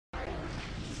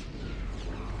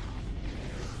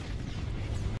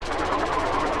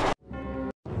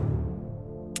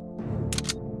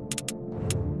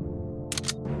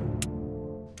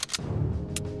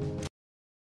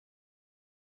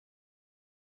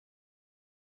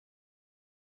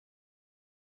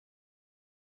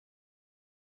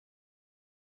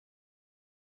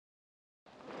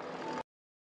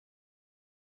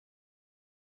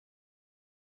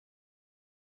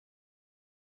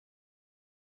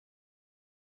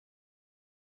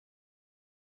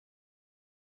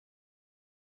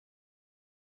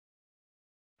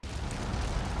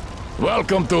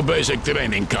Welcome to basic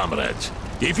training, comrades.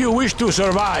 If you wish to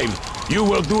survive, you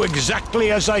will do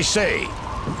exactly as I say.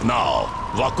 Now,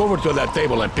 walk over to that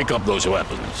table and pick up those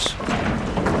weapons.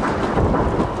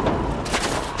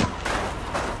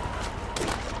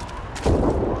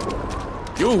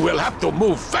 You will have to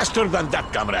move faster than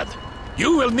that, comrade.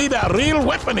 You will need a real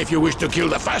weapon if you wish to kill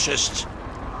the fascists.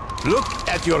 Look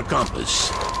at your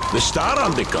compass. The star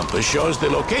on the compass shows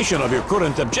the location of your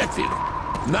current objective.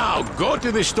 Now, go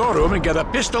to the storeroom and get a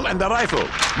pistol and a rifle.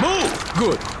 Move!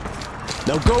 Good.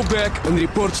 Now go back and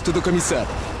report to the Commissar.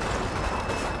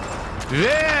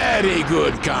 Very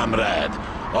good, comrade.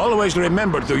 Always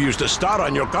remember to use the star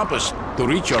on your compass to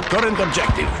reach your current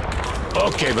objective.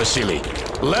 Okay, Vasily.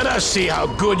 Let us see how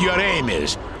good your aim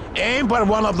is. Aim for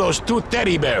one of those two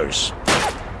teddy bears.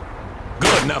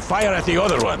 Good, now fire at the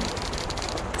other one.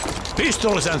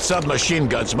 Pistols and submachine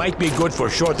guns might be good for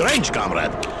short range,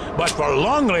 comrade, but for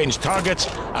long-range targets,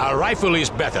 a rifle is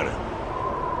better.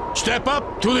 Step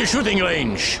up to the shooting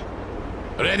range.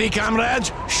 Ready,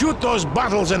 comrades? Shoot those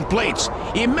bottles and plates.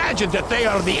 Imagine that they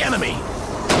are the enemy.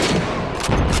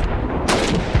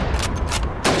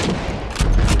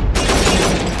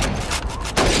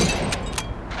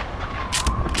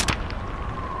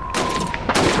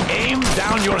 Aim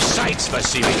down your sights,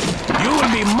 Vasily. You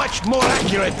will be much more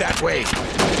accurate that way.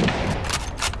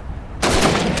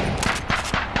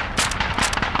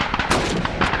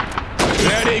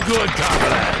 Very good,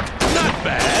 comrade. Not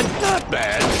bad, not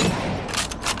bad.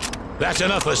 That's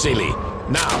enough, Vasily.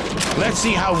 Now, let's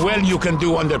see how well you can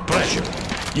do under pressure.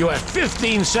 You have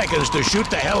 15 seconds to shoot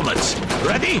the helmets.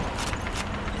 Ready?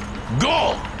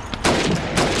 Go!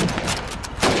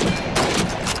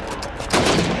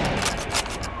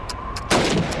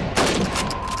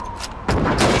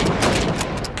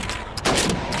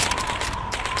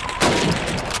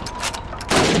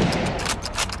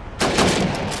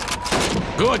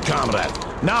 Good, comrade.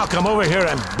 Now come over here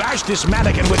and bash this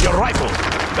mannequin with your rifle.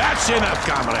 That's enough,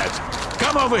 comrades.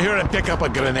 Come over here and pick up a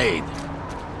grenade.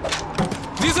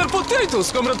 These are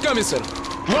potatoes, Comrade Commissar.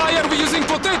 Why are we using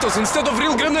potatoes instead of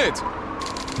real grenades?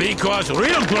 Because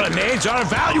real grenades are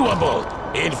valuable.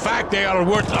 In fact, they are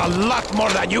worth a lot more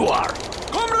than you are.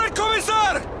 Comrade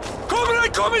Commissar!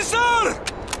 Comrade Commissar!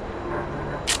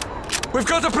 We've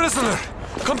got a prisoner.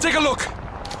 Come take a look.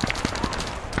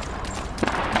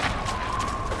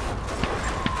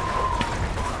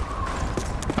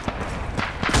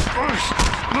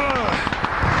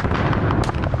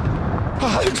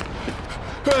 Halt!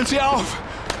 Hören Sie auf!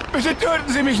 Bitte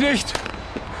töten Sie mich nicht!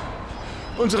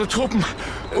 Unsere Truppen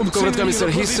Comrade Commissar,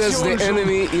 he says the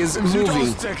enemy is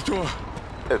moving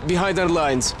behind our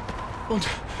lines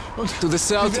to the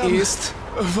southeast,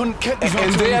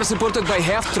 and they are supported by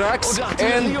half tracks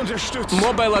and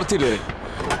mobile artillery.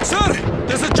 Sir!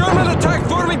 There's a German attack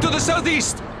forming to the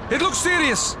southeast! It looks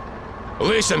serious!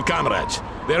 Listen, comrades.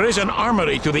 There is an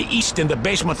armory to the east in the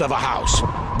basement of a house.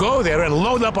 Go there and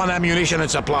load up on ammunition and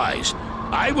supplies.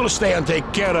 I will stay and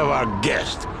take care of our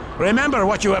guest. Remember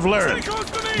what you have learned.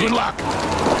 Good luck.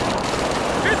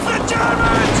 It's the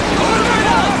Germans!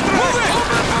 Move it!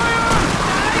 Open fire!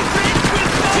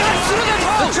 Get through that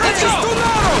hole! The trench is too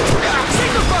narrow!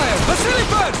 Signal fire! Vasily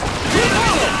first! You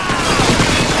follow!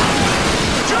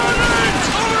 Germans!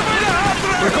 Over by the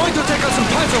half-rack! We're going to take out some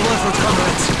Panzer rifles,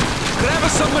 comrades. Grab a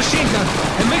submachine gun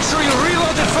and make sure you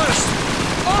reload it first.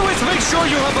 Always make sure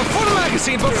you have a full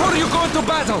magazine before you go into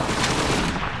battle.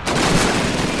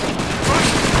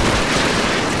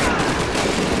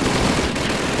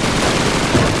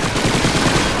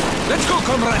 Let's go,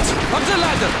 comrades! Up the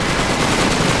ladder!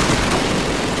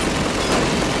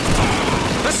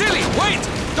 Vasily, wait!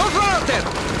 Don't run out there!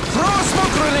 Throw a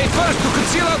smoke grenade first to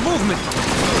conceal our movement!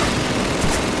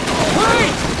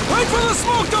 Wait! Wait for the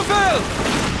smoke to fill!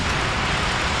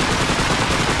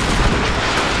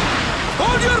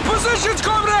 Hold your positions,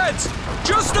 comrades!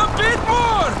 Just a bit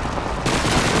more!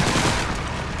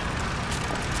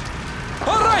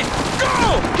 All right,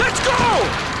 go! Let's go!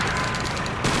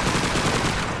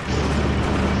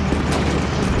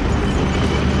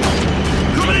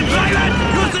 Come in, Thailand!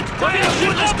 Use it! Fire!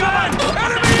 Shoot this gun!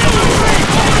 Enemy infantry!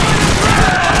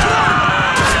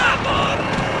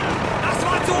 That's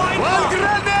what's going on! One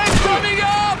grenade coming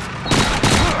up!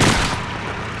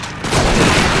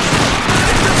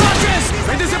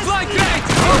 And the supply crate!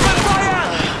 Open fire!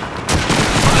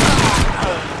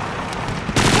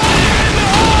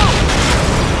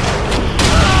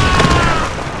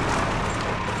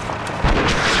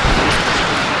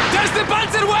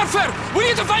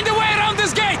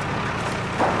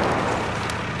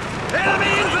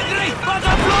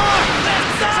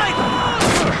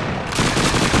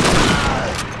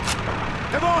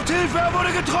 Braucht Hilfe, er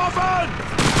wurde getroffen!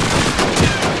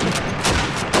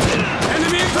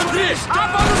 Enemy infantry!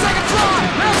 Up on the second floor!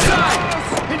 Left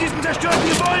side! In diesem zerstörten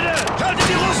Gebäude! Haltet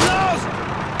die Russen aus!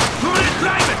 Movement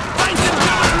private! Find them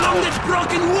down along this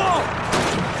broken wall!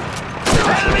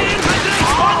 Enemy infantry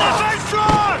on the first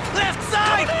floor! Left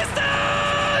side!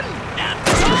 Listen! At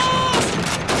the top!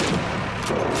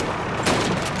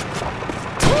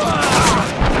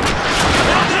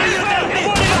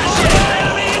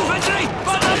 Enemy infantry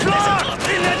on the floor!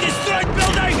 In the destroyed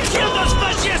building! Kill those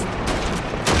fascists!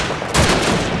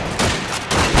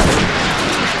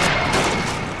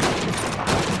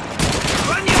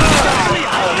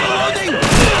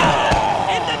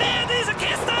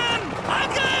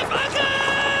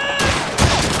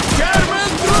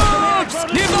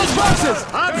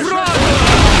 Abfront!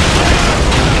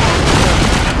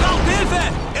 Er braucht Hilfe!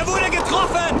 Er wurde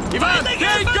getroffen! Ivan,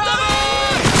 take cover!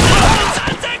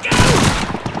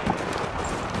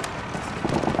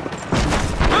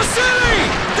 Vasily!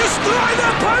 Destroy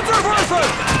their Panzerwerfer!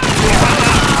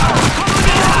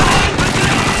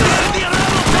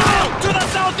 To the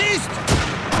southeast!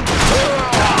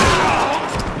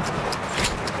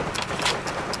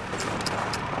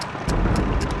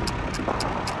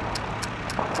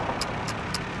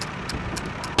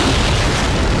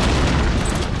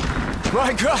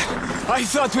 My God, I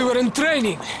thought we were in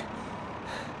training.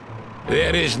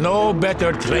 There is no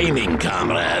better training,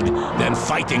 comrade, than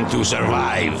fighting to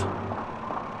survive.